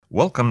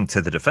Welcome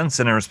to the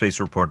Defense and Aerospace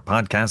Report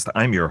podcast.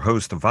 I'm your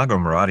host, Vago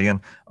Muradian.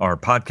 Our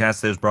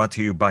podcast is brought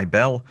to you by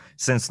Bell.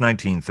 Since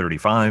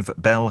 1935,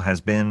 Bell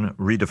has been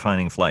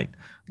redefining flight.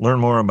 Learn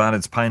more about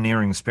its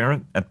pioneering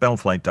spirit at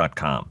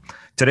bellflight.com.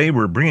 Today,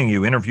 we're bringing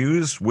you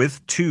interviews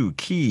with two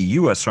key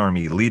U.S.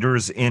 Army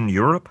leaders in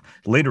Europe.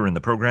 Later in the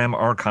program,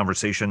 our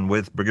conversation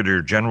with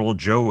Brigadier General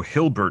Joe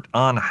Hilbert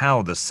on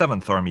how the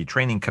 7th Army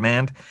Training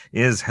Command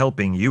is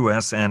helping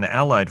U.S. and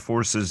allied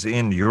forces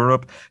in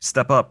Europe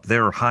step up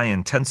their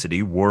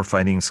high-intensity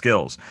warfighting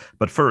skills.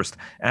 But first,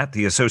 at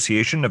the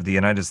Association of the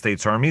United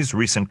States Army's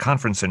recent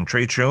conference and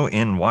trade show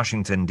in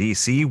Washington,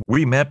 D.C.,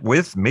 we met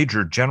with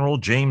Major General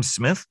James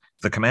Smith,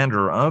 the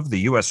commander of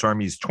the U.S.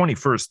 Army's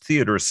 21st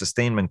Theater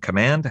Sustainment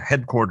Command,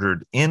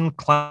 headquartered in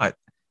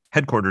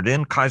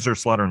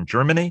Kaiserslautern,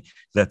 Germany,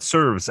 that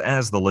serves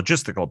as the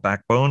logistical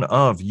backbone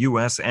of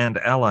U.S. and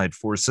allied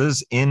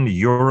forces in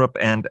Europe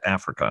and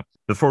Africa.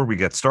 Before we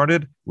get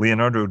started,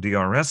 Leonardo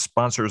DRS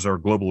sponsors our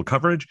global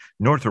coverage,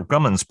 Northrop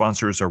Grumman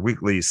sponsors our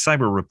weekly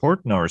cyber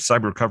report and our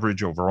cyber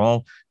coverage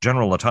overall,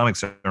 General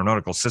Atomics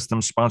Aeronautical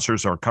Systems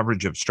sponsors our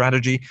coverage of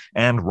strategy,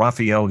 and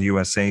Rafael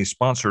USA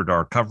sponsored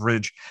our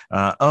coverage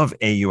of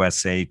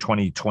AUSA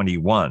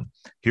 2021.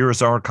 Here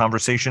is our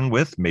conversation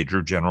with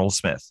Major General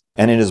Smith.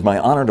 And it is my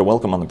honor to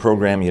welcome on the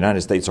program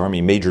United States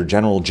Army Major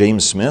General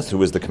James Smith,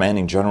 who is the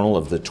commanding general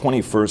of the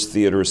 21st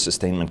Theater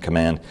Sustainment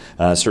Command,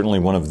 certainly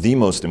one of the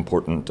most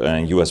important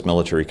U.S.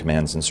 military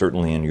commands, and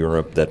certainly in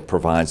Europe, that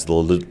provides the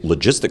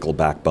logistical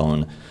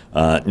backbone,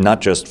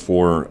 not just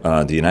for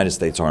the United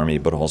States Army,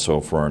 but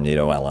also for our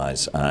NATO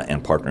allies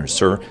and partners.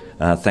 Sir,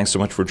 thanks so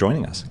much for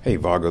joining us. Hey,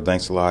 Vago,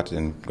 thanks a lot,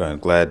 and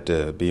glad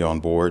to be on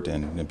board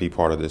and be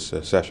part of this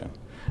session.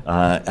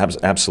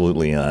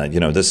 Absolutely.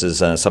 This is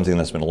something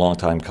that's been a long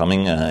time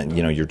coming.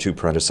 Your two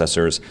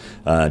predecessors,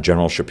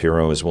 General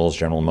Shapiro as well as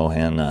General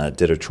Mohan,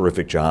 did a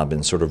terrific job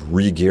in sort of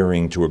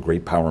re-gearing to a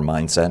great power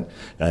mindset,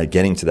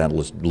 getting to that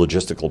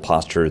logistical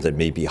posture that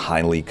may be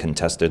highly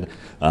contested.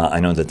 I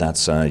know that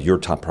that's your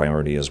top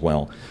priority as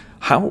well.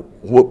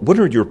 What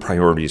are your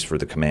priorities for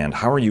the command?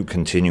 How are you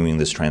continuing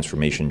this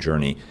transformation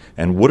journey?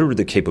 And what are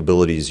the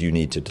capabilities you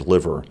need to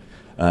deliver?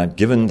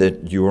 Given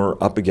that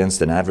you're up against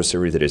an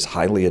adversary that is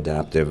highly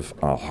adaptive,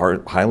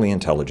 highly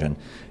intelligent,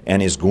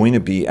 and is going to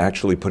be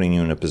actually putting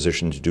you in a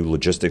position to do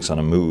logistics on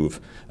a move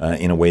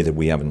in a way that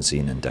we haven't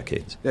seen in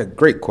decades? Yeah,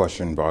 great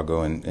question,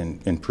 Vago,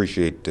 and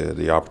appreciate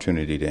the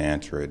opportunity to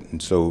answer it. And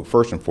so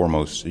first and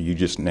foremost, you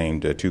just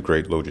named two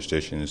great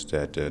logisticians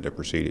that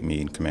preceded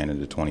me in command of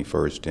the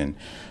 21st,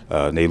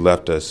 and they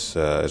left us,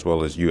 as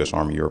well as U.S.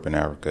 Army Europe and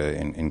Africa,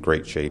 in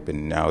great shape.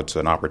 And now it's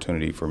an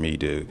opportunity for me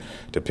to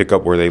pick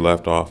up where they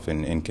left off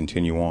and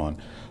continue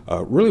on.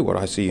 Really what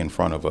I see in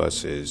front of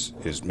us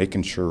is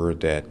making sure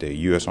that the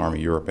U.S. Army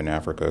Europe and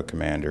Africa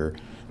commander,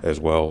 as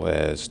well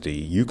as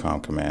the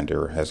EUCOM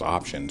commander, has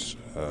options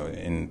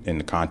in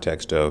the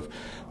context of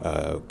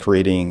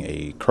creating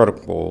a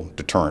credible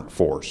deterrent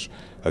force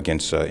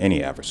against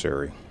any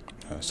adversary,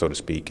 so to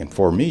speak. And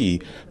for me,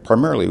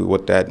 primarily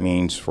what that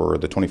means for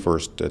the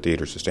 21st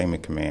Theater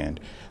Sustainment Command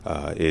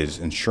is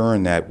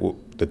ensuring that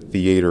the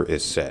theater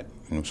is set.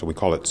 And so we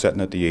call it setting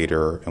the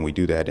theater, and we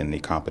do that in the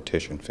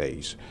competition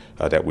phase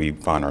that we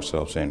find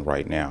ourselves in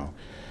right now.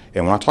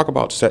 And when I talk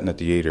about setting the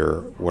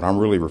theater, what I'm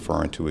really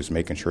referring to is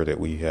making sure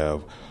that we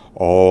have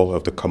all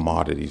of the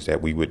commodities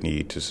that we would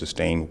need to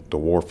sustain the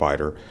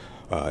warfighter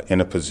in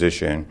a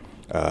position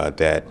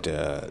that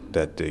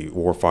the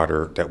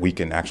warfighter, that we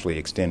can actually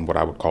extend what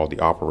I would call the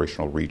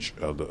operational reach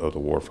of the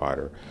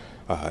warfighter.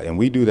 And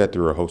we do that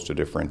through a host of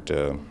different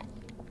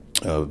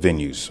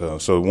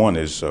venues. So one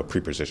is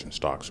pre-position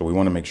stocks. So we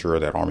want to make sure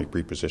that Army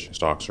pre-position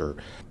stocks are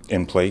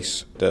in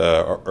place,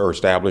 are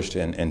established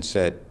and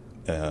set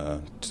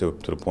to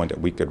the point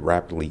that we could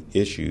rapidly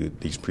issue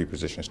these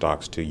pre-position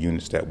stocks to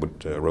units that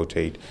would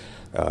rotate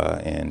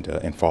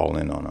and fall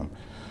in on them.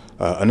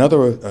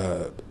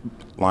 Another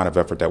line of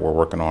effort that we're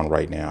working on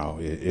right now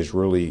is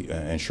really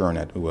ensuring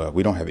that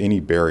we don't have any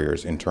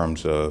barriers in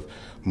terms of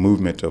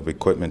movement of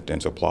equipment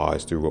and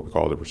supplies through what we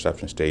call the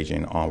reception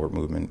staging onward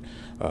movement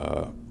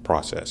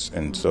process.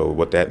 And so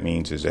what that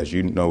means is, as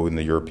you know, in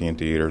the European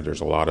theater, there's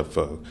a lot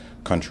of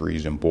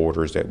countries and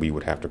borders that we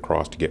would have to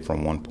cross to get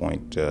from one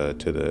point to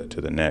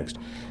the next.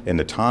 And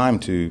the time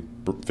to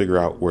figure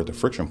out where the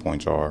friction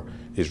points are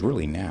is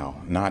really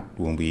now, not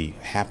when we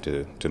have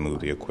to move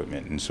the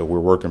equipment. And so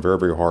we're working very,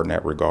 very hard in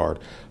that regard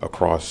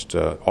across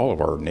all of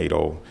our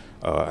NATO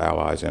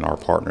allies and our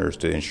partners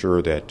to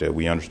ensure that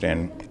we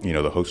understand,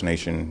 the host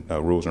nation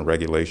rules and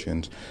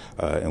regulations,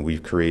 and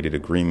we've created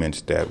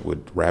agreements that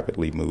would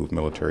rapidly move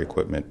military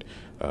equipment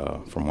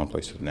from one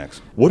place to the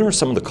next. What are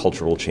some of the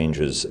cultural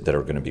changes that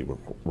are going to be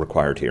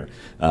required here?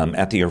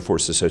 At the Air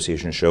Force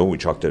Association show, we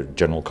talked to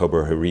General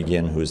Kober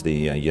Harigian, who is the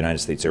United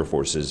States Air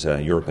Force's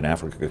Europe and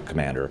Africa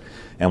commander.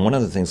 And one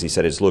of the things he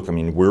said is, look,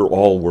 we're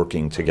all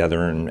working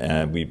together,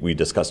 and we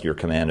discussed your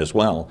command as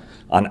well,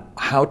 on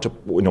how to,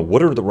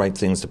 what are the right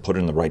things to put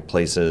in the right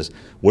places,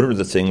 what are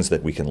the things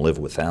that we can live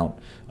without,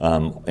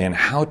 and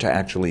how to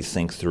actually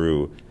think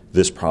through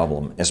this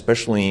problem,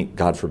 especially,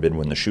 God forbid,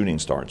 when the shooting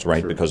starts,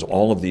 right? Sure. Because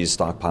all of these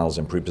stockpiles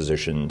and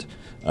prepositioned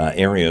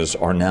areas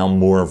are now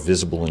more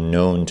visible and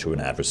known to an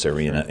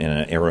adversary in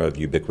an era of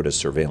ubiquitous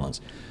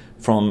surveillance.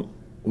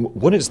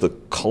 What is the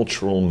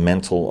cultural,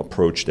 mental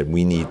approach that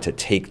we need to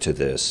take to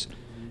this,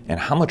 and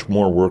how much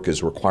more work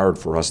is required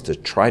for us to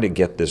try to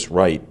get this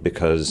right?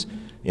 Because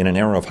in an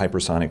era of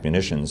hypersonic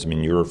munitions, I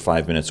mean, you're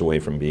 5 minutes away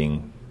from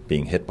being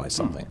hit by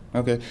something.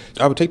 Okay.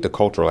 I would take the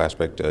cultural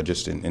aspect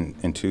just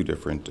in two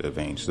different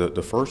veins.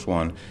 The first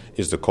one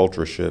is the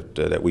culture shift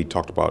that we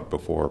talked about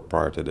before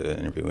prior to the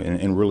interview,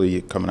 and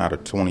really coming out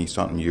of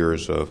 20-something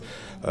years of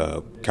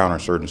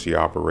counterinsurgency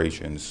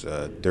operations,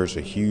 there's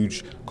a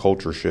huge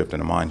culture shift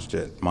and a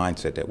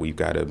mindset that we've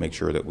got to make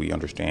sure that we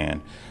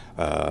understand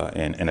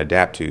and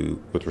adapt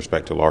to with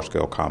respect to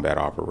large-scale combat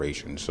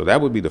operations. So that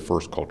would be the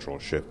first cultural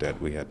shift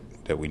that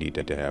we need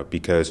to have,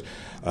 because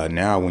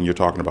now when you're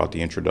talking about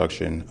the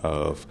introduction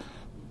of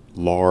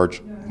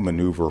large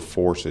maneuver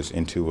forces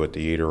into a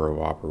theater of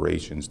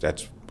operations,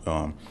 that's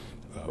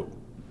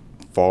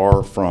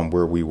far from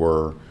where we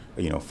were,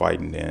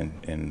 fighting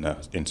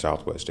in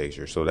Southwest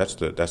Asia. So that's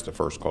the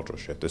first cultural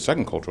shift. The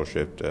second cultural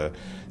shift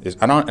is,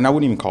 and I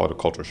wouldn't even call it a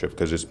cultural shift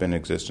because it's been in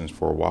existence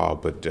for a while,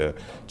 but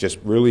just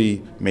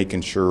really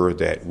making sure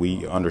that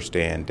we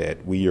understand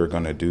that we are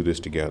going to do this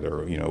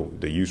together.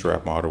 The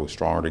USRAP model is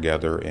stronger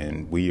together,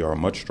 and we are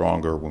much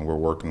stronger when we're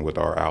working with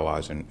our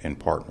allies and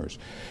partners.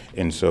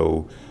 And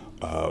so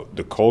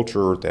the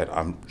culture that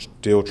I'm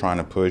still trying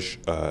to push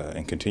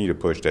and continue to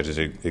push that has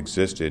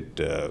existed,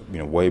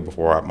 way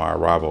before my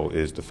arrival,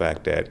 is the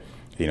fact that,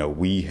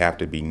 we have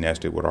to be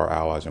nested with our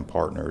allies and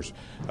partners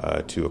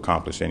to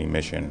accomplish any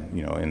mission,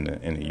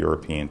 in the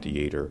European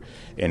theater.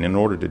 And in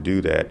order to do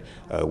that,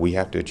 we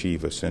have to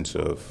achieve a sense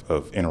of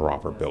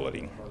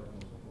interoperability.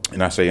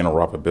 And I say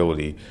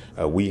interoperability,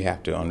 we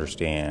have to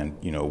understand,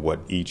 what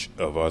each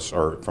of us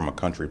are, from a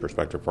country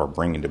perspective, are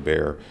bringing to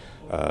bear,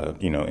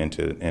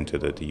 into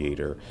the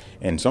theater.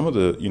 And some of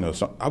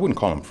the, I wouldn't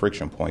call them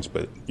friction points,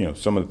 but,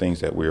 some of the things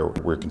that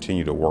we're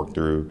continue to work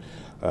through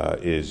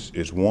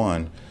is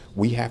one,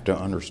 we have to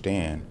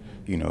understand,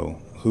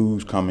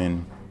 who's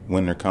coming,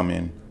 when they're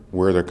coming,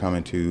 where they're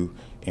coming to,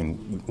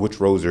 and which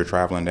roads they're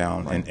traveling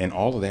down. Right. And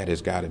all of that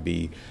has got to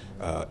be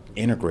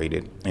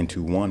integrated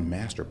into one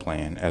master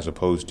plan as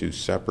opposed to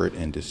separate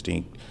and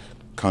distinct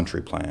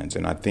country plans.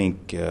 And I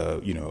think,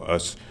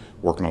 us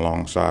working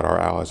alongside our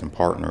allies and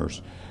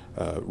partners,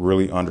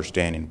 really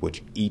understanding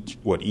what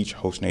each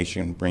host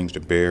nation brings to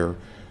bear,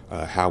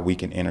 how we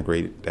can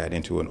integrate that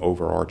into an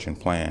overarching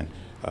plan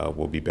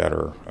will be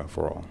better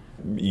for all.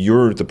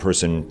 You're the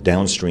person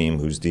downstream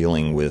who's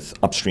dealing with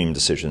upstream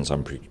decisions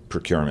on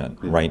procurement,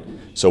 right?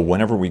 So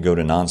whenever we go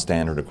to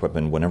non-standard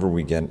equipment, whenever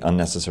we get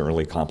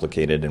unnecessarily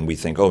complicated and we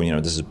think,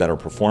 this is better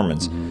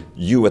performance,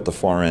 you at the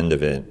far end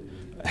of it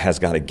has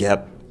got to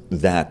get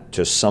that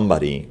to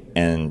somebody,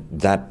 and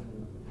that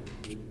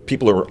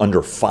people are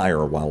under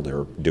fire while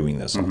they're doing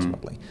this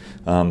ultimately.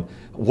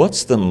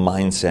 What's the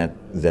mindset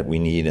that we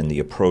need and the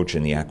approach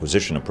and the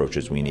acquisition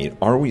approaches we need?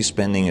 Are we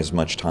spending as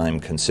much time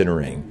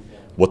considering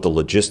what the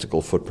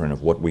logistical footprint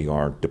of what we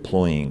are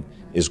deploying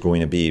is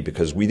going to be?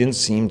 Because we didn't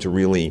seem to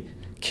really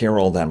care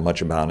all that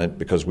much about it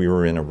because we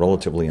were in a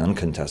relatively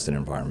uncontested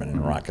environment in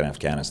Iraq and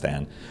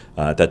Afghanistan.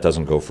 That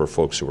doesn't go for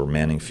folks who were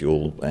manning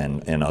fuel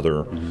and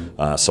other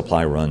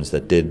supply runs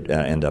that did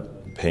end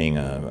up paying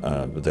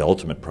the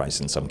ultimate price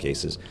in some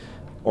cases.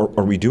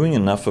 Are we doing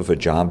enough of a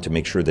job to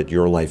make sure that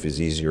your life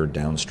is easier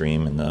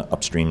downstream in the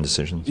upstream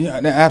decisions? Yeah,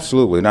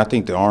 absolutely. And I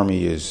think the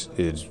Army is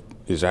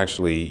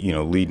actually,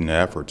 leading the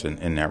efforts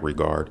in that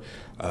regard.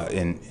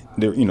 And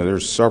there,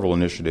 there's several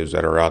initiatives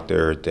that are out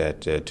there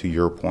that, to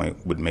your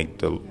point, would make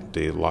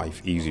the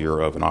life easier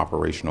of an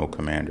operational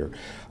commander.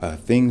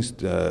 Things,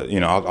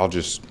 I'll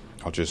just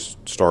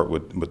start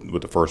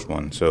with the first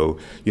one. So,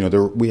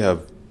 we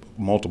have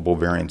multiple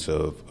variants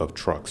of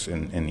trucks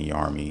in the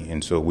Army,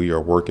 and so we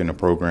are working a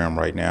program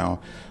right now,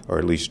 or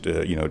at least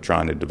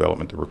trying to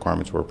develop the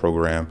requirements for a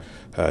program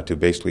to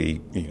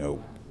basically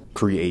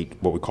create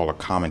what we call a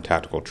common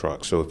tactical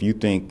truck. So if you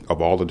think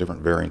of all the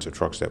different variants of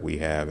trucks that we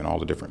have and all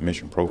the different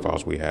mission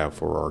profiles we have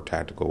for our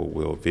tactical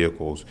wheeled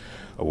vehicles,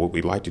 what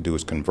we'd like to do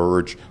is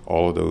converge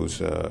all of those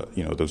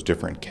those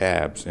different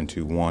cabs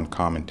into one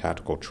common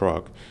tactical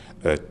truck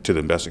to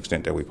the best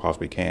extent that we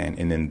possibly can.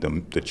 And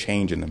then the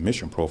change in the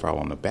mission profile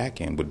on the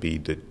back end would be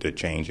the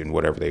change in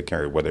whatever they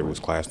carried, whether it was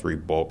Class 3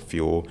 bulk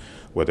fuel,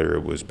 whether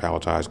it was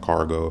palletized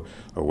cargo,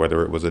 or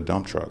whether it was a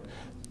dump truck.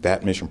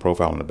 That mission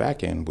profile on the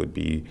back end would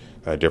be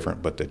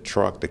different, but the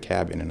truck, the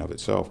cab in and of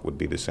itself would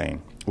be the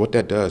same. What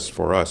that does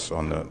for us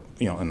on the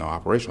in the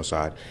operational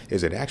side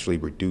is it actually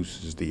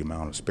reduces the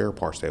amount of spare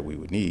parts that we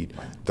would need,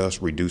 thus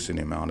reducing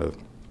the amount of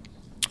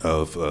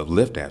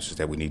lift assets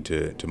that we need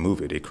to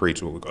move it. It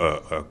creates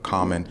a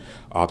common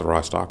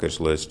authorized stockage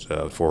list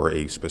for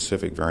a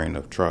specific variant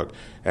of truck,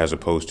 as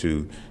opposed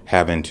to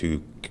having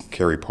to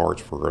carry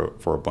parts for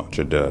a bunch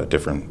of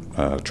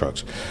different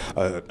trucks.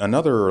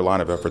 Another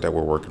line of effort that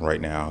we're working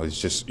right now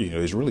is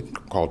is really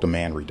called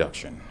demand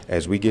reduction.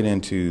 As we get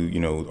into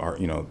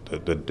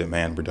the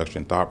demand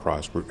reduction thought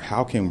process,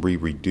 how can we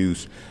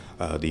reduce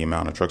the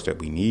amount of trucks that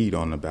we need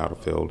on the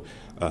battlefield?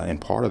 And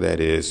part of that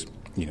is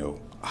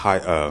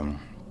high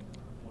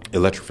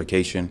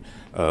electrification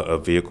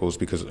of vehicles,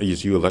 because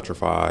as you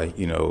electrify,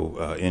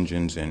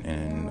 engines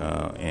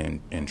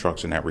and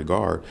trucks in that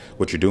regard,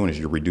 what you're doing is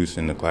you're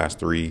reducing the Class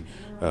 3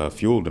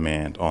 fuel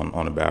demand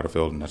on the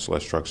battlefield, and that's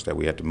less trucks that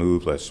we have to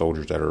move, less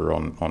soldiers that are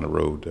on the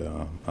road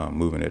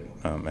moving it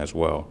as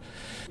well.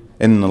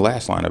 And the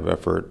last line of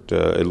effort,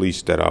 at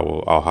least that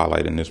I'll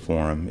highlight in this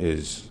forum,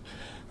 is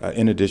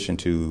in addition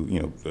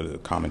to the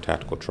common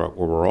tactical truck,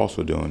 what we're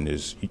also doing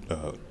is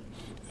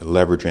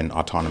leveraging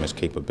autonomous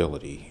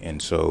capability.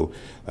 And so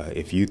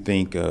if you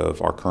think of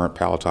our current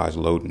palletized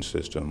loading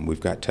system, we've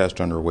got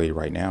tests underway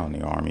right now in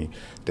the Army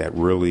that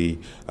really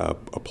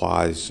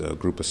applies a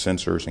group of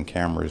sensors and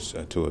cameras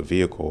to a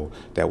vehicle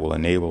that will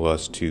enable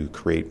us to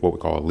create what we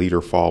call a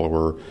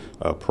leader-follower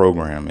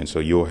program. And so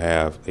you'll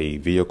have a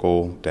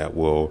vehicle that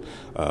will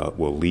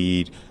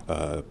lead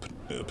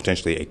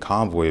potentially a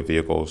convoy of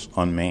vehicles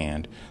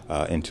unmanned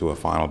into a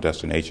final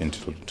destination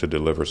to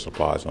deliver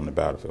supplies on the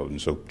battlefield.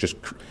 And so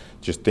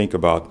just think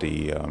about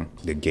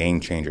the game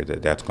changer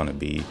that's going to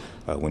be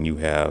when you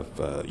have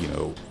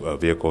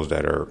vehicles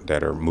that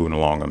are moving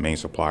along a main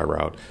supply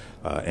route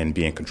and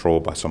being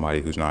controlled by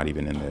somebody who's not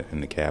even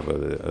in the cab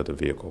of the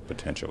vehicle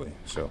potentially.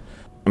 So.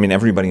 I mean,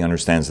 everybody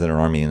understands that our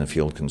Army in the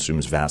field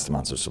consumes vast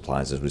amounts of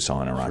supplies, as we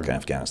saw in Iraq and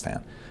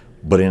Afghanistan.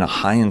 But in a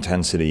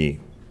high-intensity,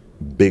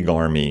 big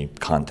Army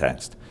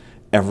context,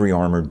 every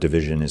armored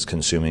division is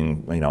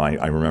consuming,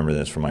 I remember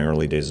this from my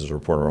early days as a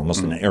reporter,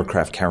 almost an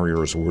aircraft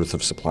carrier's worth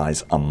of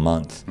supplies a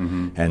month.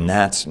 And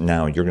that's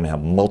now, you're going to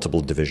have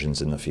multiple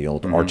divisions in the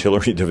field.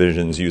 Artillery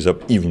divisions use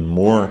up even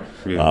more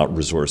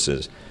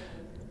resources.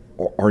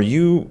 Are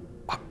you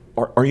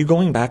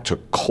going back to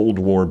Cold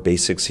War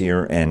basics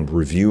here and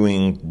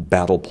reviewing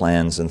battle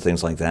plans and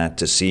things like that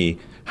to see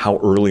how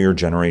earlier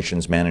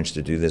generations managed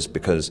to do this?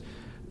 Because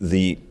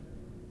the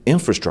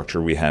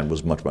infrastructure we had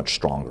was much, much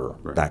stronger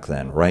back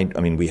then, right?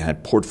 I mean, we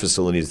had port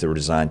facilities that were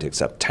designed to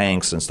accept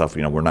tanks and stuff.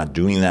 We're not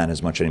doing that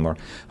as much anymore.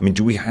 I mean,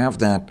 do we have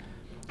that?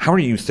 How are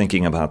you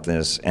thinking about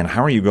this, and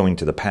how are you going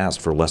to the past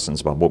for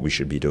lessons about what we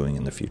should be doing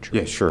in the future?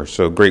 Yeah, sure.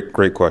 So great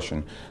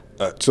question.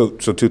 So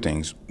two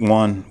things.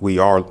 One, we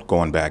are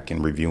going back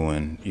and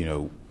reviewing,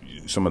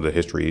 some of the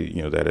history,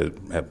 that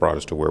have brought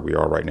us to where we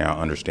are right now,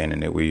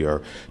 understanding that we've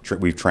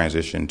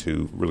transitioned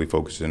to really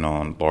focusing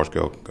on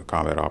large-scale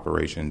combat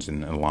operations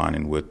and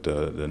aligning with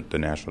the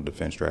National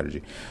Defense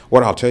Strategy.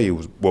 What I'll tell you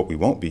is what we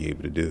won't be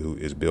able to do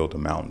is build the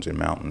mountains and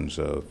mountains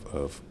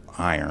of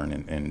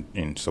iron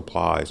and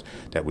supplies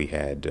that we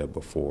had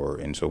before.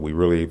 And so we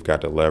really have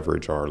got to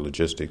leverage our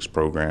logistics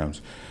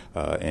programs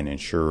and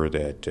ensure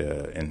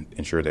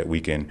that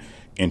we can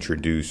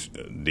introduce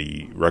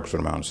the requisite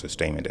amount of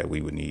sustainment that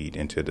we would need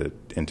into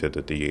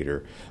the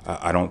theater.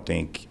 I don't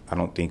think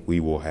we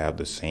will have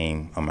the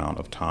same amount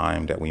of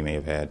time that we may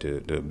have had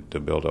to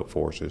build up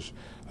forces.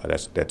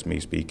 That's me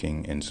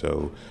speaking, and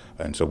so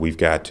we've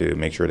got to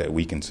make sure that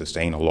we can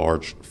sustain a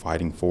large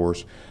fighting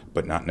force,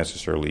 but not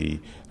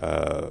necessarily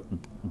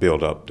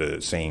build up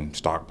the same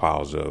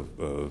stockpiles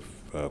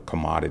of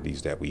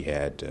commodities that we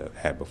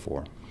had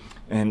before.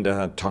 And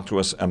talk to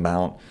us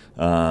about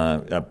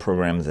a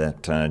program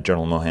that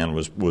General Mohan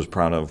was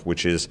proud of,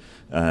 which is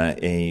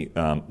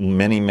a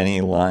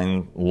many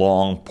line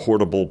long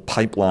portable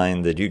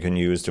pipeline that you can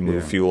use to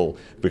move fuel,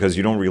 because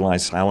you don't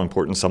realize how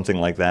important something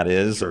like that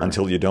is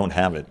until you don't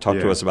have it. Talk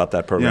to us about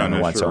that program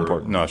and why it's so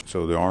important. No,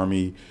 so the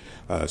Army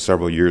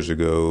several years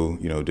ago,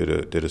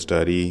 did a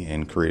study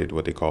and created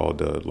what they called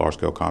the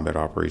large-scale combat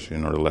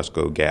operation, or the Let's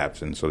Go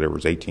gaps. And so there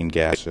was 18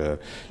 gaps,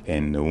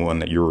 and the one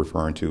that you're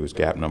referring to is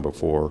gap number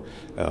 4,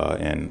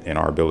 and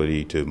our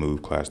ability to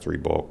move Class 3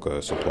 bulk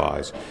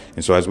supplies.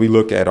 And so as we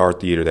look at our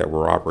theater that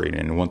we're operating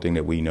in, one thing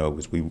that we know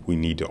is we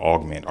need to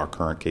augment our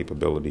current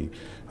capability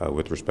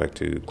with respect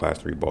to Class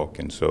 3 bulk.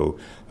 And so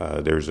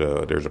there's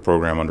a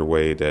program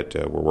underway that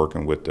we're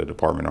working with the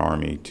Department of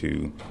Army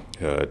to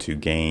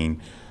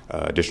gain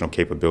additional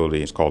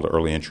capability. It's called the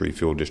Early Entry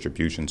Fuel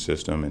Distribution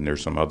System, and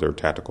there's some other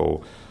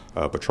tactical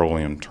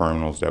petroleum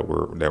terminals that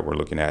we're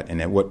looking at. And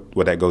then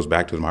what that goes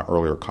back to is my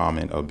earlier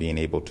comment of being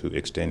able to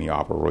extend the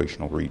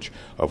operational reach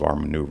of our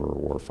maneuver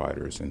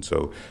warfighters. And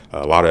so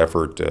a lot of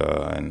effort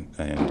and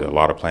a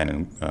lot of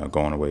planning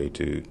going away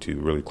to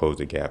really close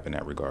the gap in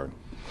that regard.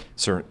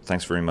 Sir,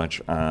 thanks very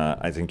much.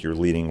 I think you're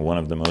leading one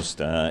of the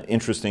most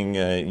interesting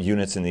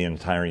units in the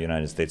entire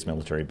United States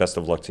military. Best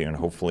of luck to you, and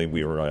hopefully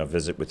we will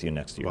visit with you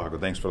next year.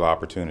 Thanks for the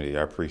opportunity.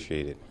 I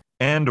appreciate it.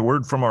 And a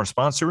word from our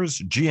sponsors.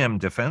 GM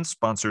Defense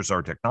sponsors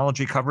our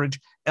technology coverage.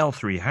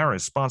 L3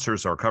 Harris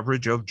sponsors our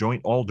coverage of Joint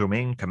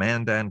All-Domain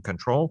Command and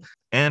Control.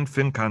 And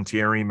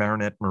Fincantieri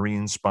Marinette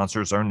Marine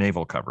sponsors our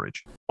naval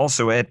coverage.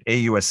 Also at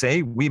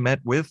AUSA, we met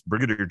with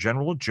Brigadier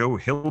General Joe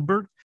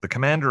Hilbert, the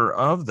commander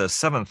of the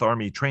 7th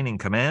Army Training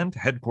Command,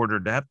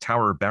 headquartered at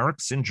Tower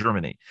Barracks in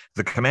Germany.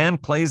 The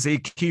command plays a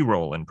key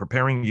role in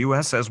preparing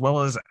U.S. as well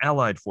as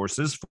allied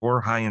forces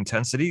for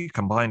high-intensity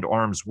combined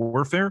arms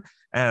warfare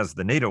as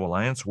the NATO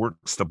alliance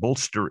works to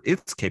bolster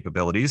its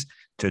capabilities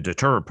to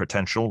deter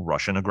potential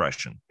Russian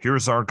aggression.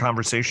 Here's our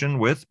conversation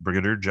with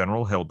Brigadier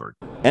General Hilbert.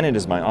 And it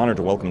is my honor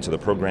to welcome to the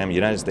program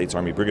United States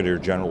Army Brigadier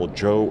General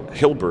Joe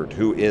Hilbert,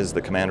 who is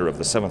the commander of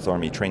the 7th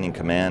Army Training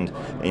Command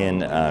in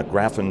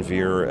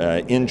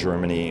Grafenwehr in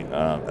Germany,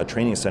 a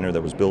training center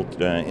that was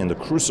built in the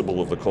crucible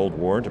of the Cold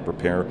War to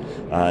prepare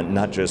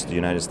not just the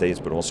United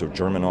States but also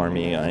German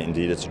Army.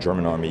 Indeed, it's a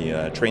German Army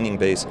training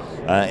base,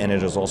 and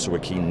it is also a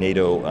key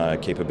NATO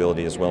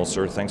capability as well.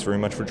 Sir, thanks very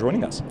much for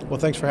joining us. Well,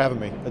 thanks for having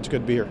me. It's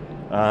good to be here.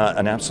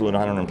 An absolute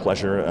honor and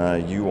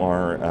pleasure. You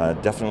are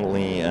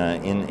definitely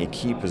in a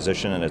key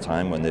position at a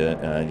time when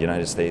the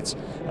United States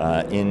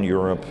in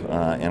Europe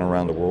and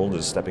around the world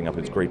is stepping up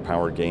its great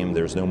power game.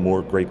 There's no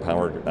more great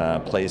power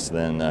place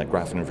than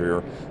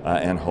Grafenwehr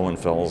and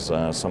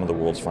Hohenfels, some of the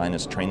world's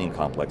finest training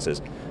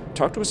complexes.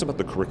 Talk to us about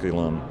the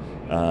curriculum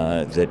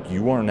that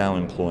you are now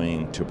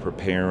employing to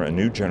prepare a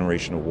new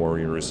generation of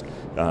warriors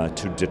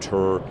to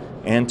deter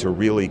and to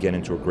really get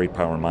into a great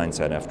power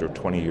mindset after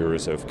 20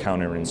 years of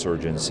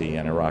counterinsurgency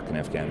in Iraq and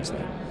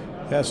Afghanistan.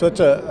 Yeah, so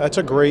that's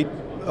a great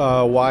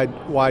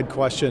wide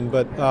question,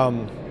 but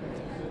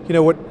you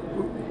know what,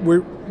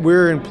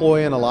 we're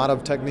employing a lot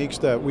of techniques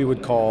that we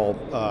would call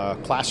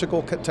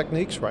classical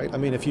techniques, right? I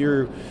mean, if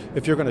you're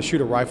going to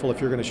shoot a rifle,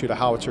 if you're going to shoot a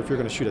howitzer, if you're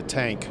going to shoot a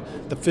tank,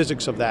 the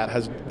physics of that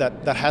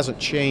hasn't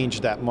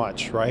changed that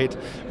much, right?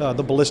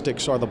 The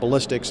ballistics are the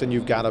ballistics, and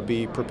you've got to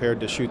be prepared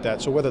to shoot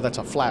that. So whether that's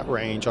a flat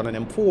range on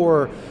an M4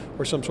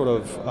 or some sort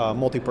of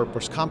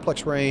multi-purpose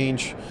complex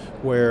range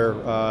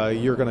where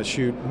you're going to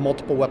shoot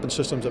multiple weapon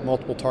systems at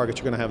multiple targets,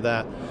 you're going to have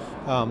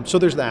that. So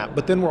there's that.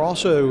 But then we're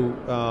also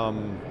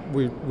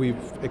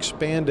we've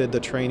expanded the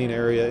training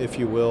area, if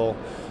you will,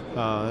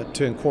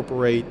 to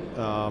incorporate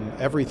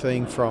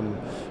everything from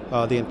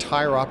the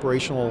entire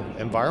operational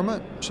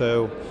environment.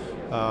 So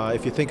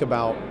if you think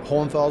about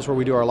Hohenfels, where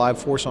we do our live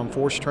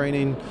force-on-force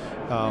training,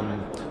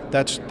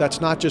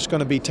 that's not just going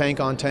to be tank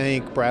on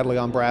tank, Bradley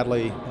on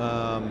Bradley,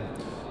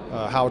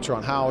 howitzer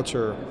on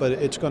howitzer, but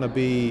it's going to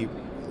be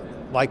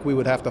like we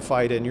would have to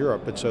fight in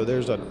Europe. And so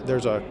there's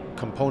a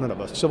component of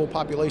a civil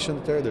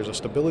population there. There's a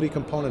stability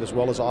component as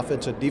well as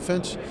offense and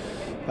defense.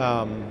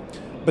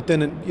 But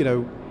then, you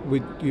know,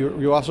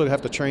 you also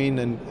have to train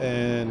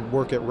and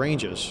work at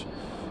ranges.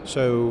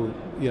 So,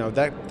 you know,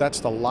 that's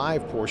the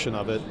live portion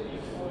of it.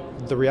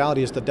 The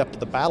reality is the depth of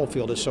the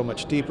battlefield is so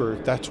much deeper.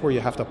 That's where you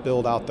have to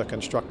build out the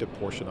constructive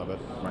portion of it.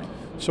 Right.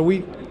 So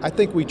I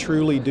think we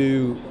truly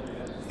do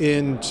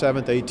in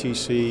 7th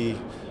ATC,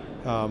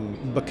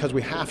 because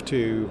we have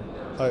to,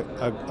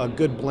 a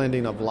good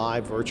blending of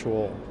live,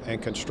 virtual,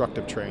 and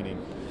constructive training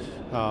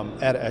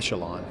at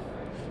echelon.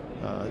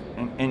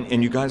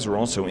 And you guys are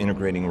also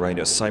integrating, right,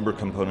 a cyber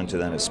component to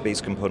that, a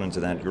space component to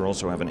that. You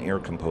also have an air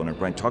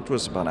component, right? Talk to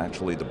us about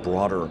actually the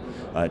broader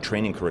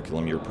training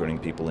curriculum you're putting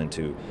people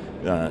into,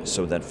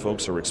 so that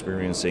folks are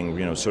experiencing,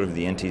 you know, sort of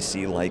the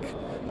NTC-like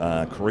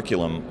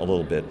curriculum a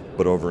little bit,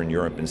 but over in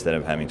Europe instead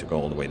of having to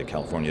go all the way to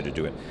California to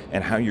do it,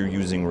 and how you're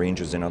using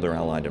ranges in other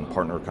allied and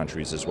partner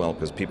countries as well,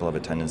 because people have a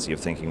tendency of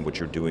thinking what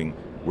you're doing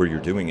where you're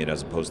doing it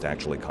as opposed to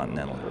actually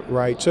continental.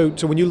 Right. So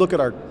when you look at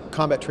our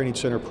Combat Training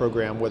Center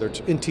program, whether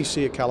it's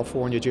NTC at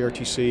California,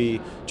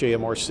 JRTC,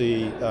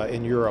 JMRC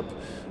in Europe,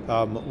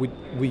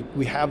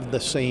 we have the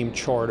same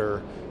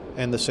charter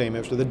and the same.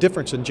 The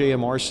difference in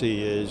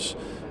JMRC is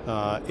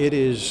it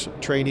is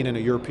training in a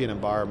European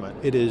environment.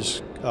 It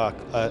is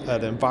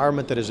an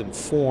environment that is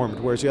informed,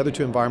 whereas the other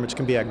two environments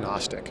can be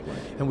agnostic.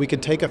 And we can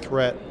take a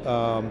threat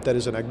that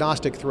is an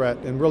agnostic threat,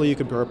 and really you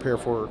can prepare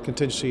for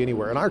contingency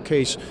anywhere. In our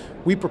case,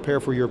 we prepare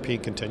for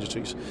European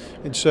contingencies.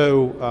 And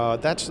so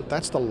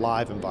that's the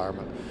live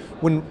environment.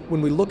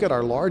 When we look at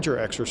our larger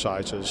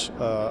exercises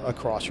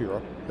across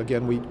Europe,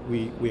 again,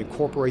 we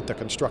incorporate the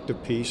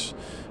constructive piece.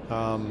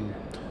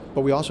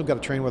 But we also got to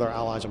train with our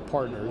allies and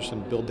partners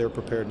and build their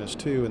preparedness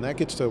too. And that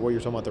gets to what you're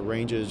talking about, the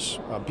ranges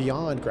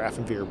beyond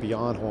Grafenwehr,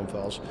 beyond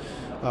Hohenfels.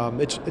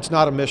 It's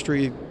not a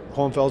mystery.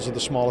 Hohenfels is the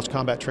smallest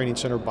combat training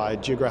center by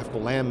geographical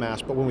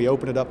landmass, but when we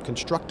open it up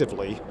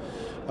constructively,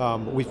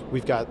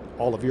 we've got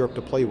all of Europe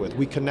to play with.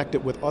 We connect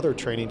it with other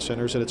training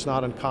centers, and it's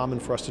not uncommon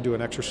for us to do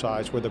an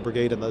exercise where the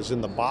brigade is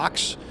in the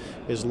box,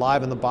 is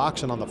live in the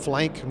box, and on the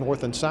flank,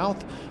 north and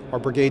south, are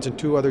brigades in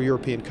 2 other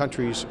European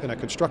countries in a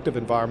constructive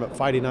environment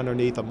fighting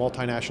underneath a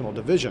multinational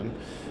division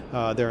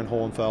there in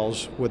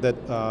Hohenfels. With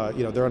it,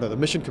 they're under the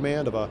mission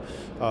command of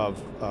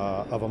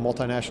a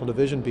multinational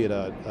division, be it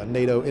a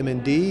NATO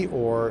MND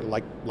or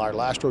like our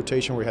last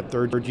rotation where we had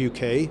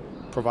 3rd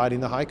UK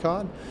providing the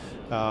HICOD.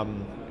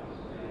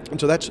 And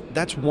so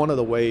that's one of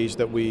the ways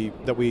that we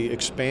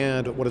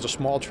expand what is a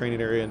small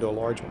training area into a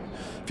large one.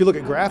 If you look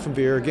at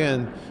Grafenwehr,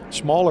 again,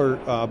 smaller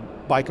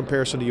by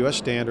comparison to U.S.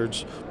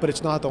 standards, but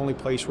it's not the only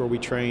place where we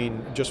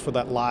train just for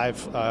that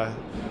live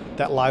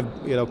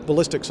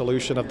ballistic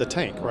solution of the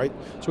tank, right?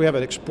 So we have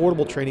an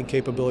exportable training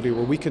capability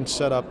where we can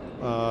set up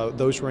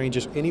those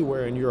ranges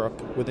anywhere in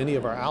Europe with any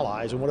of our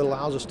allies, and what it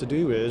allows us to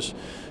do is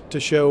to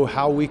show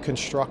how we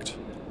construct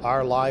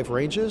our live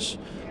ranges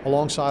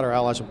alongside our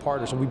allies and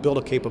partners, and we build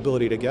a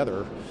capability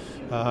together.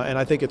 And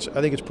I think it's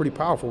pretty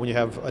powerful when you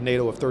have a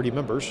NATO of 30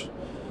 members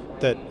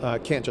that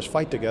can't just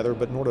fight together,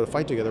 but in order to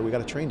fight together, we got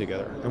to train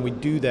together. And we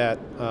do that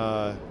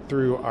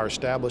through our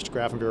established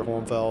Grafenwehr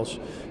Hohenfels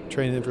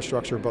training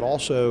infrastructure, but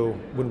also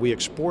when we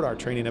export our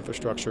training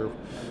infrastructure,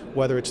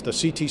 whether it's the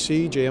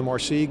CTC,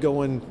 JMRC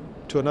going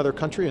to another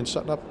country and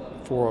setting up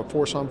for a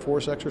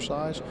force-on-force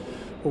exercise,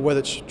 or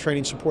whether it's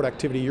Training Support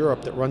Activity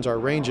Europe that runs our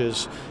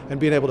ranges, and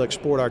being able to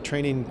export our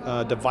training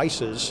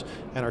devices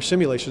and our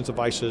simulations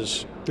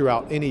devices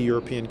throughout any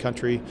European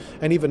country,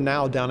 and even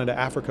now down into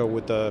Africa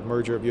with the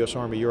merger of U.S.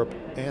 Army Europe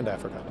and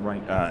Africa.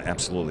 Right,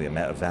 absolutely,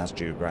 a vast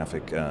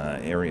geographic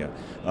area.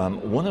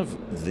 One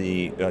of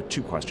the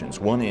two questions.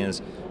 One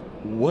is,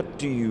 what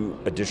do you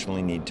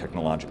additionally need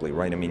technologically,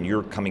 right? I mean,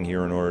 you're coming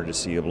here in order to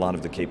see a lot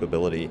of the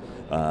capability,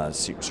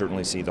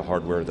 certainly see the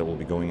hardware that will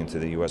be going into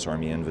the U.S.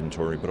 Army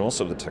inventory, but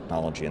also the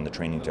technology and the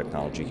training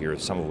technology here,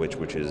 some of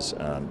which is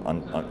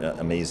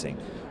amazing.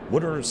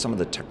 What are some of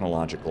the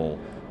technological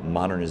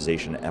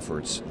modernization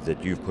efforts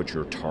that you've put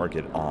your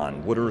target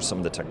on? What are some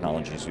of the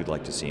technologies you'd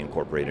like to see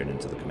incorporated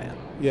into the command?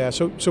 Yeah,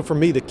 so for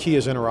me, the key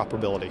is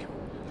interoperability.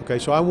 Okay,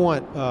 so I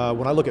want,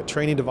 when I look at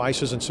training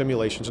devices and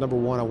simulations, number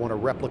one, I want to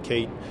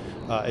replicate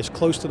as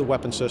close to the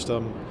weapon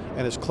system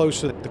and as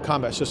close to the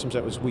combat systems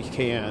as we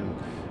can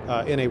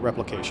in a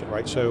replication,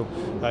 right? So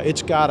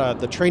it's got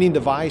the training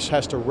device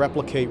has to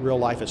replicate real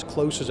life as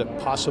close as it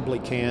possibly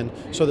can,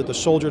 so that the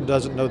soldier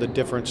doesn't know the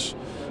difference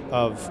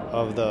of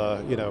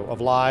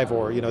live,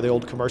 or the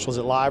old commercial, is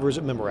it live or is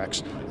it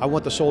Memorex? I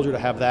want the soldier to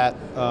have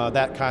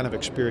that kind of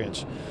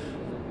experience.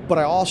 But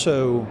I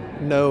also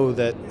know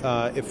that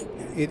if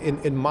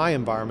in my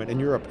environment in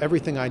Europe,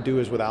 everything I do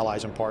is with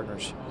allies and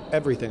partners.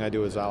 Everything I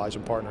do is allies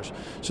and partners.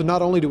 So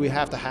not only do we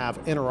have to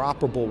have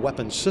interoperable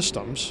weapon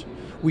systems,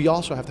 we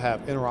also have to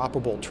have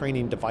interoperable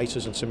training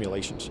devices and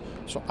simulations.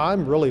 So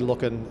I'm really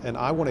looking, and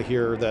I want to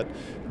hear that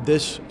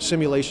this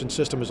simulation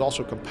system is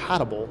also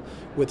compatible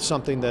with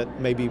something that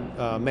may be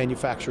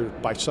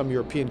manufactured by some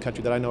European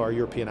country that I know our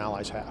European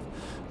allies have.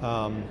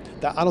 I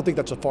don't think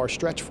that's a far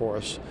stretch for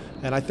us,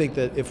 and I think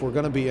that if we're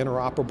going to be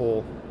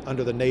interoperable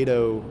under the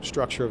NATO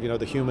structure of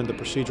the human, the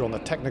procedural, and the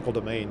technical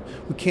domain,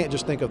 we can't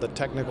just think of the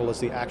technical as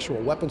the actual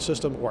weapon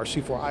system or our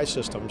C4I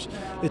systems.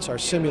 It's our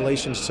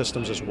simulation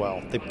systems as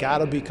well. They've got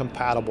to be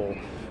compatible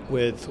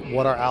with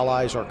what our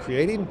allies are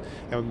creating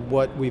and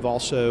what we've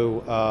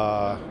also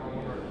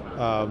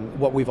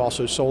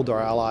sold to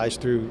our allies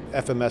through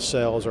FMS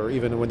sales, or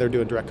even when they're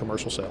doing direct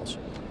commercial sales.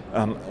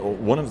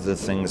 One of the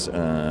things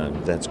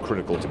that's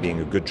critical to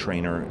being a good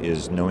trainer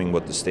is knowing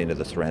what the state of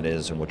the threat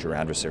is and what your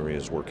adversary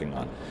is working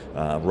on.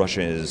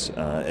 Russia is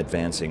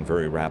advancing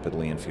very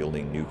rapidly and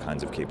fielding new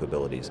kinds of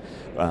capabilities.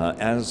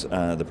 As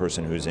the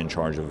person who's in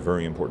charge of a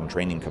very important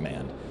training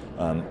command,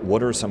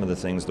 what are some of the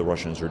things the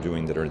Russians are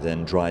doing that are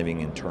then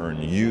driving, in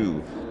turn,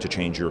 you to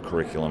change your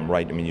curriculum,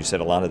 right? I mean, you said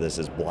a lot of this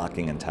is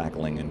blocking and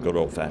tackling and good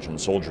old-fashioned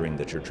soldiering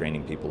that you're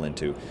training people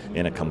into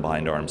in a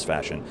combined arms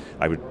fashion.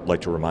 I would like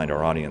to remind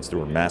our audience there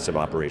were massive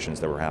operations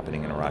that were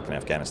happening in Iraq and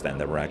Afghanistan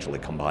that were actually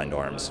combined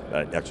arms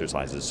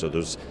exercises, so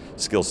those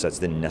skill sets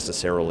didn't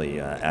necessarily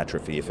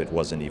atrophy if it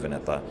wasn't even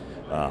at the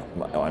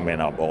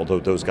although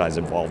those guys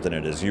involved in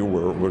it, as you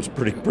were, was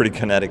pretty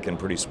kinetic and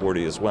pretty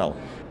sporty as well.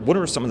 What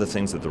are some of the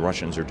things that the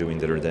Russians are doing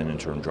that are then in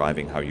turn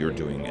driving how you're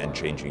doing and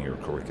changing your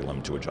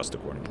curriculum to adjust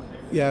accordingly?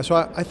 Yeah, so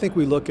I think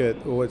we look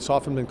at what's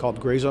often been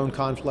called gray zone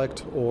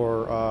conflict,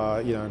 or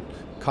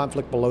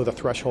conflict below the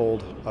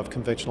threshold of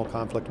conventional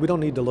conflict. We don't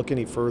need to look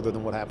any further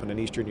than what happened in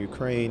eastern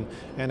Ukraine,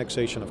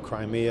 annexation of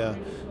Crimea,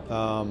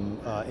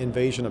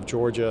 invasion of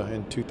Georgia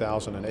in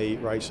 2008,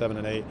 right, 7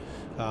 and 8.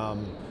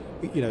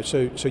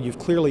 So you've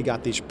clearly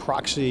got these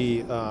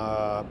proxy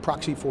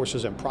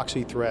forces and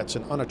proxy threats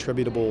and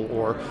unattributable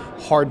or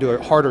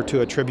harder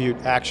to attribute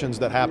actions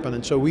that happen.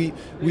 And so we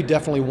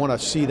definitely want to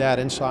see that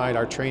inside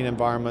our training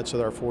environment, so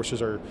that our forces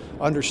are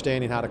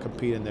understanding how to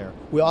compete in there.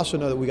 We also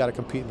know that we got to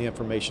compete in the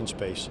information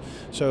space.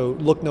 So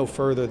look no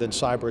further than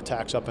cyber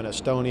attacks up in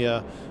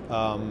Estonia,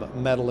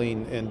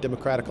 meddling in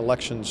democratic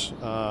elections,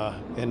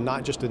 and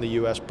not just in the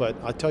U.S., but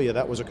I tell you,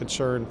 that was a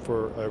concern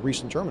for a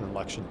recent German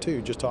election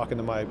too, just talking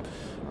to my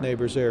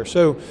neighbors there.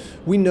 So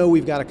we know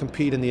we've got to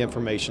compete in the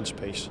information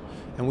space,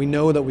 and we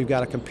know that we've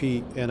got to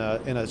compete in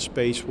a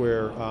space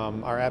where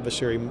our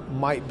adversary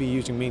might be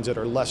using means that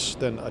are less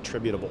than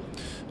attributable,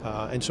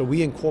 and so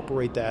we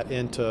incorporate that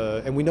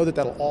into, and we know that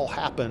that'll all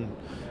happen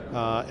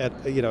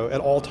at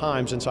all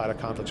times inside of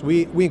conflicts.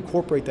 We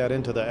incorporate that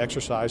into the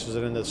exercises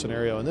and into the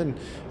scenario, and then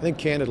I think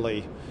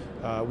candidly,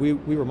 we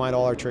remind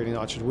all our training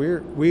officers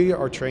we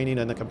are training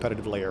in the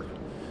competitive layer.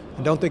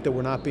 And don't think that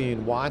we're not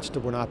being watched, that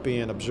we're not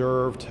being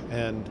observed,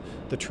 and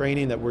the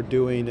training that we're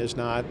doing is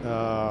not,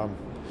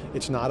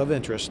 it's not of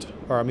interest,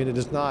 or I mean it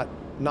is not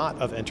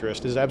of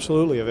interest, it is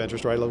absolutely of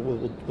interest, right?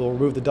 We'll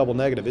remove the double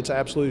negative. It's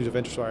absolutely of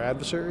interest to our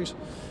adversaries.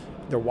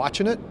 They're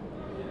watching it,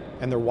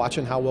 and they're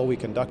watching how well we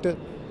conduct it.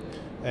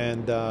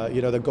 And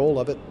the goal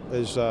of it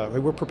is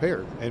we're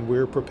prepared,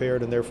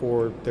 and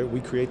therefore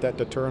we create that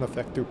deterrent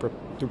effect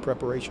through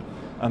preparation.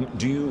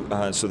 Do you?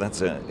 So that's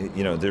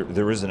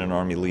there isn't an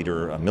Army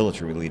leader, a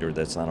military leader,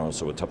 that's not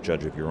also a tough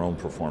judge of your own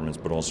performance,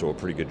 but also a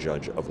pretty good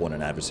judge of what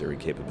an adversary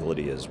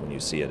capability is when you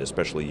see it,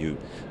 especially you,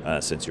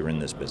 since you're in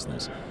this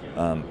business.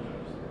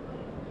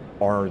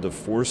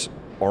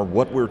 Are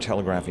what we're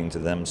telegraphing to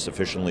them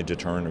sufficiently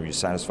deterrent? Are you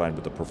satisfied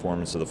with the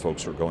performance of the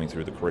folks who are going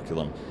through the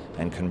curriculum?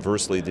 And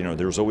conversely,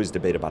 there's always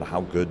debate about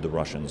how good the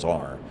Russians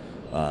are.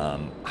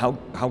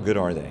 How good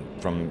are they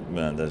from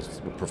the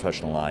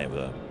professional eye of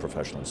a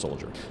professional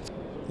soldier?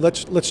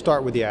 Let's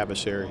start with the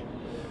adversary.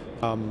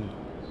 Are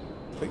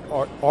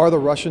the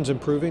Russians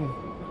improving?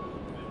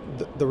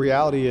 The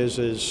reality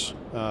is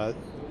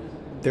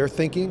they're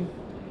thinking,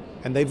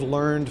 and they've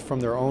learned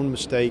from their own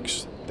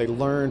mistakes. They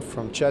learned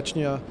from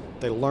Chechnya.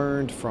 They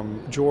learned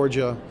from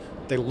Georgia.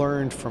 They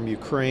learned from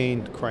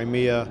Ukraine,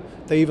 Crimea.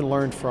 They even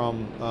learned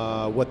from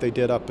what they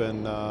did up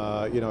in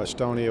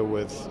Estonia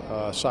with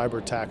cyber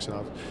attacks and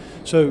all.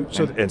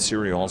 And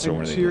Syria also.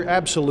 And Syria,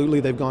 absolutely,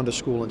 they've gone to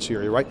school in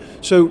Syria, right?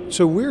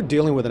 So we're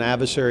dealing with an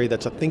adversary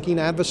that's a thinking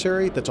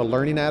adversary, that's a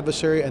learning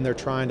adversary, and they're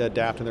trying to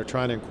adapt and they're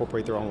trying to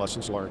incorporate their own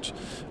lessons learned.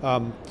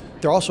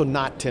 They're also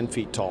not 10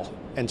 feet tall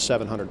and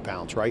 700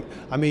 pounds, right?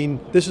 I mean,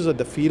 this is a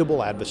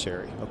defeatable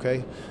adversary,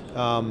 okay?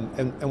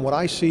 And what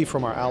I see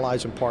from our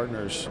allies and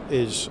partners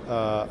is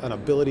an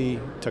ability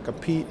to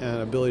compete and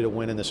an ability to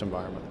win in this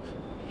environment,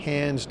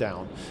 hands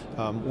down.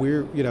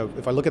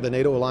 If I look at the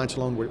NATO alliance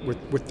alone,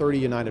 we're 30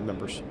 united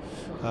members.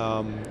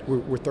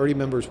 We're 30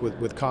 members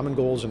with common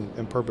goals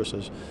and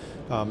purposes.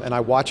 And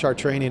I watch our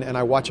training, and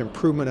I watch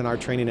improvement in our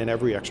training in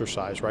every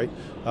exercise, right?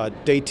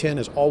 Day 10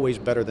 is always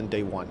better than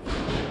day 1.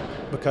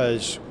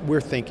 Because we're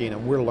thinking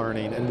and we're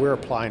learning and we're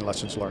applying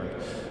lessons learned.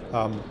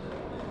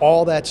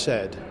 All that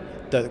said,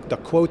 the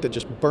quote that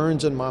just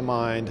burns in my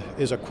mind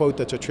is a quote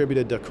that's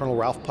attributed to Colonel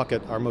Ralph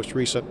Puckett, our most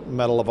recent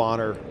Medal of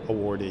Honor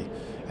awardee.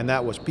 And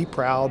that was, be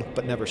proud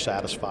but never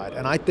satisfied.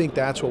 And I think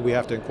that's what we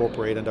have to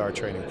incorporate into our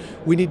training.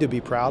 We need to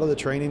be proud of the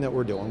training that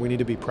we're doing. We need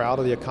to be proud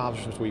of the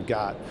accomplishments we've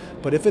got.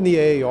 But if in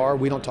the AAR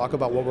we don't talk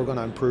about what we're going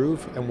to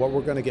improve and what we're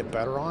going to get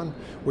better on,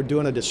 we're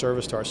doing a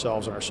disservice to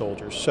ourselves and our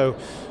soldiers. So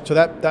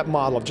that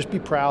model of just be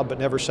proud but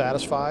never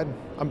satisfied,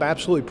 I'm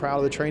absolutely proud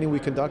of the training we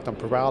conduct. I'm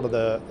proud of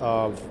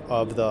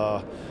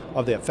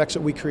the effects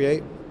that we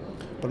create,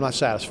 but I'm not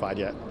satisfied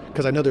yet,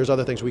 because I know there's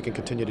other things we can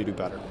continue to do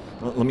better.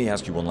 Well, let me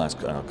ask you one last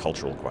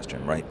cultural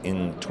question, right?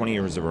 In 20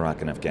 years of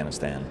Iraq and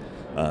Afghanistan,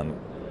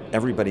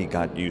 everybody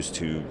got used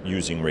to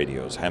using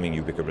radios, having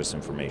ubiquitous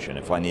information.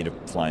 If I need a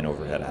flying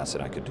overhead asset,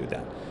 I could do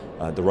that.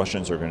 The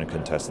Russians are going to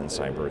contest in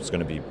cyber. It's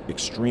going to be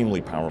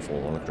extremely powerful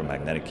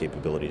electromagnetic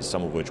capabilities,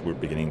 some of which we're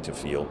beginning to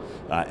feel.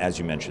 As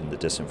you mentioned, the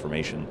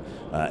disinformation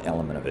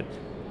element of it.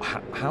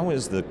 How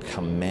is the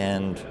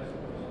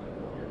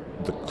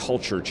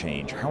culture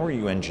change? How are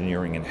you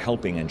engineering and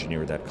helping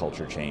engineer that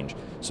culture change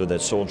so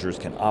that soldiers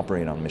can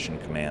operate on mission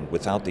command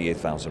without the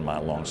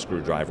 8,000-mile long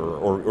screwdriver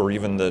or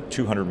even the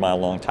 200-mile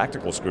long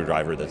tactical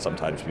screwdriver that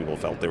sometimes people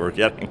felt they were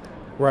getting?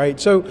 Right.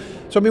 So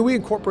I mean, we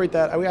incorporate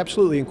that. We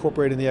absolutely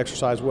incorporate in the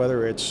exercise,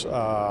 whether it's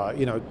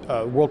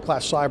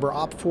world-class cyber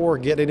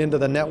op4, getting into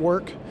the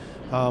network,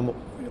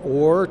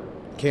 or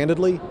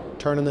candidly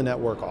turning the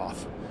network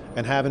off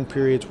and having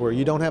periods where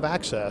you don't have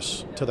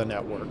access to the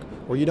network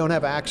or you don't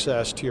have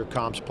access to your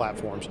comms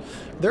platforms.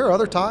 There are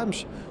other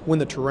times when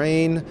the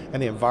terrain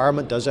and the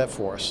environment does that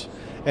for us.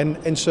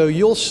 And so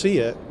you'll see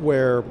it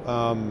where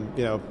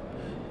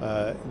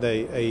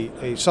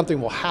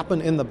something will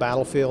happen in the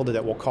battlefield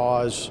that will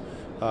cause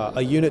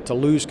a unit to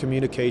lose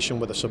communication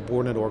with a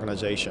subordinate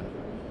organization.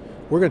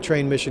 We're going to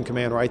train mission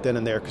command right then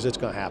and there, because it's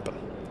going to happen.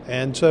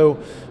 And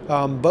so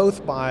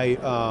both by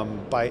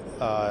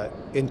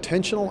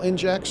intentional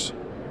injects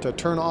to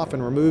turn off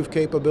and remove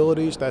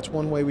capabilities, that's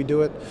one way we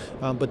do it,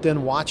 but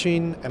then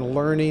watching and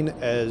learning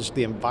as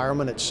the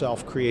environment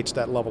itself creates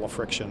that level of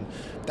friction,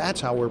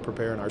 that's how we're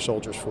preparing our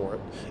soldiers for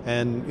it.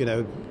 And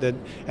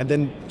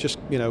then just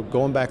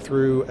going back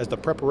through as the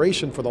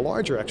preparation for the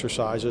larger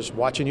exercises,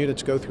 watching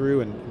units go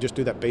through and just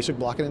do that basic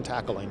blocking and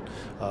tackling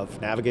of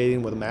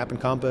navigating with a map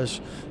and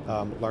compass,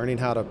 learning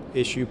how to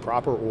issue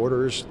proper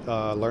orders,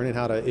 learning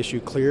how to issue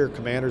clear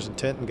commander's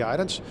intent and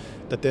guidance,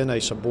 that then a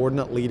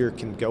subordinate leader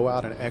can go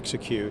out and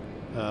execute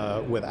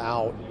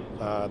without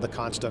the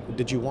constant,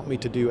 did you want me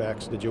to do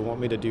X, did you want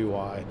me to do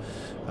Y?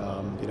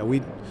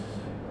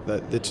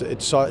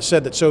 It's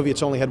said that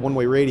Soviets only had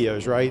one-way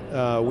radios, right?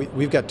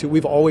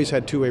 We've always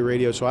had two-way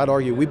radios, so I'd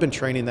argue we've been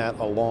training that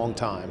a long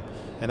time,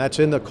 and that's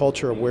in the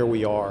culture of where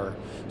we are.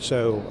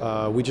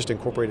 So we just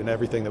incorporate it in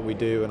everything that we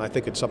do, and I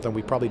think it's something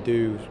we probably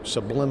do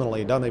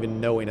subliminally, not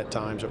even knowing at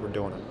times that we're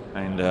doing it.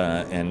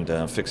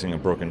 And fixing a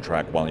broken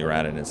track while you're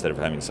at it instead of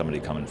having somebody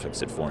come and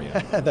fix it for you.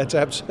 That's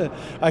absolutely.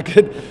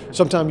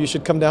 Sometime you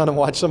should come down and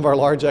watch some of our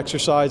large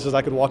exercises.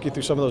 I could walk you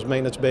through some of those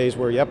maintenance bays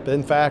where, yep,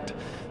 in fact,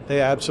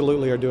 they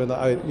absolutely are doing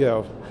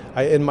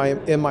in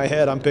my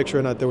head, I'm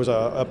picturing that there was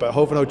up at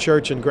Hoveno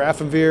Church in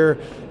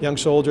Grafenweer, young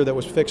soldier that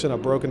was fixing a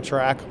broken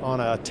track on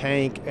a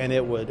tank, and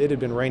it had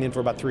been raining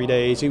for about 3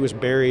 days. He was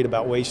buried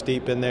about waist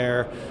deep in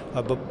there,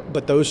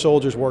 but those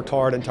soldiers worked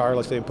hard and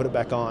tirelessly and put it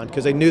back on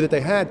because they knew that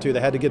they had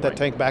to get that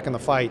tank back in the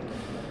fight.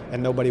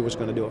 And nobody was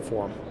going to do it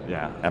for them.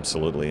 Yeah,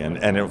 absolutely.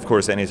 And of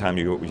course, anytime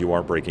you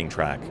are breaking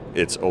track,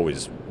 it's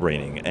always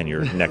raining and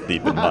you're neck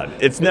deep in mud.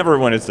 It's never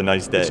when it's a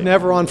nice day. It's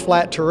never on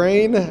flat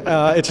terrain.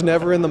 It's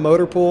never in the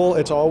motor pool.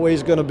 It's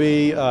always going to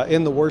be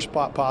in the worst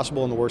spot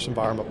possible, in the worst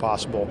environment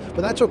possible.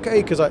 But that's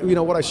okay because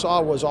what I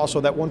saw was also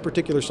that one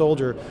particular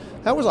soldier,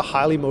 that was a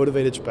highly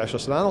motivated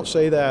specialist. And I don't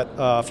say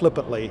that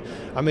flippantly.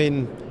 I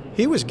mean,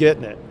 he was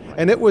getting it.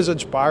 And it was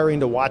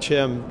inspiring to watch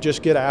him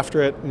just get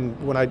after it.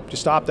 And when I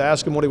stopped to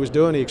ask him what he was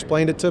doing, he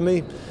explained it to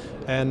me.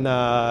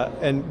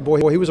 And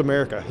boy, he was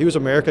America. He was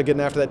America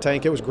getting after that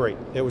tank. It was great.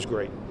 It was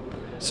great.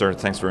 Sir,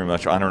 thanks very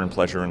much. Honor and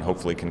pleasure, and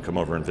hopefully can come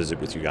over and visit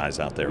with you guys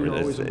out there.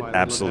 It's an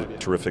absolute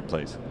terrific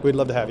place. We'd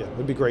love to have you.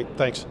 It'd be great.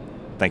 Thanks.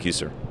 Thank you,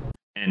 sir.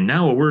 And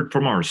now a word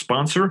from our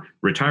sponsor,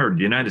 retired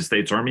United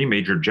States Army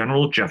Major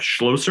General Jeff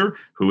Schlosser,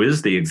 who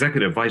is the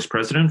Executive Vice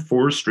President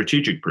for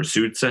Strategic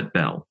Pursuits at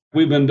Bell.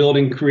 We've been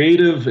building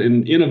creative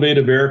and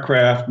innovative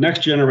aircraft,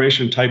 next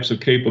generation types of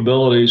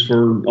capabilities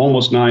for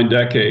almost 9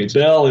 decades.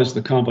 Bell is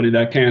the company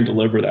that can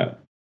deliver that.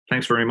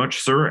 Thanks very much,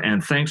 sir,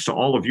 and thanks to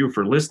all of you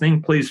for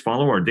listening. Please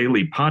follow our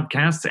daily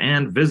podcasts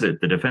and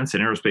visit the Defense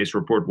and Aerospace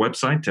Report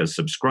website to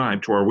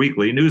subscribe to our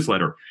weekly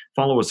newsletter.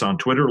 Follow us on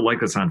Twitter,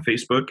 like us on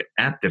Facebook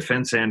at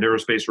Defense and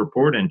Aerospace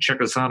Report, and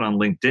check us out on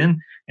LinkedIn.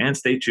 And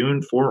stay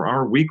tuned for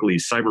our weekly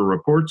cyber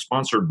report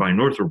sponsored by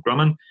Northrop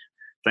Grumman.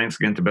 Thanks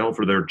again to Bell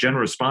for their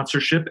generous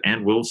sponsorship,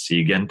 and we'll see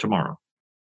you again tomorrow.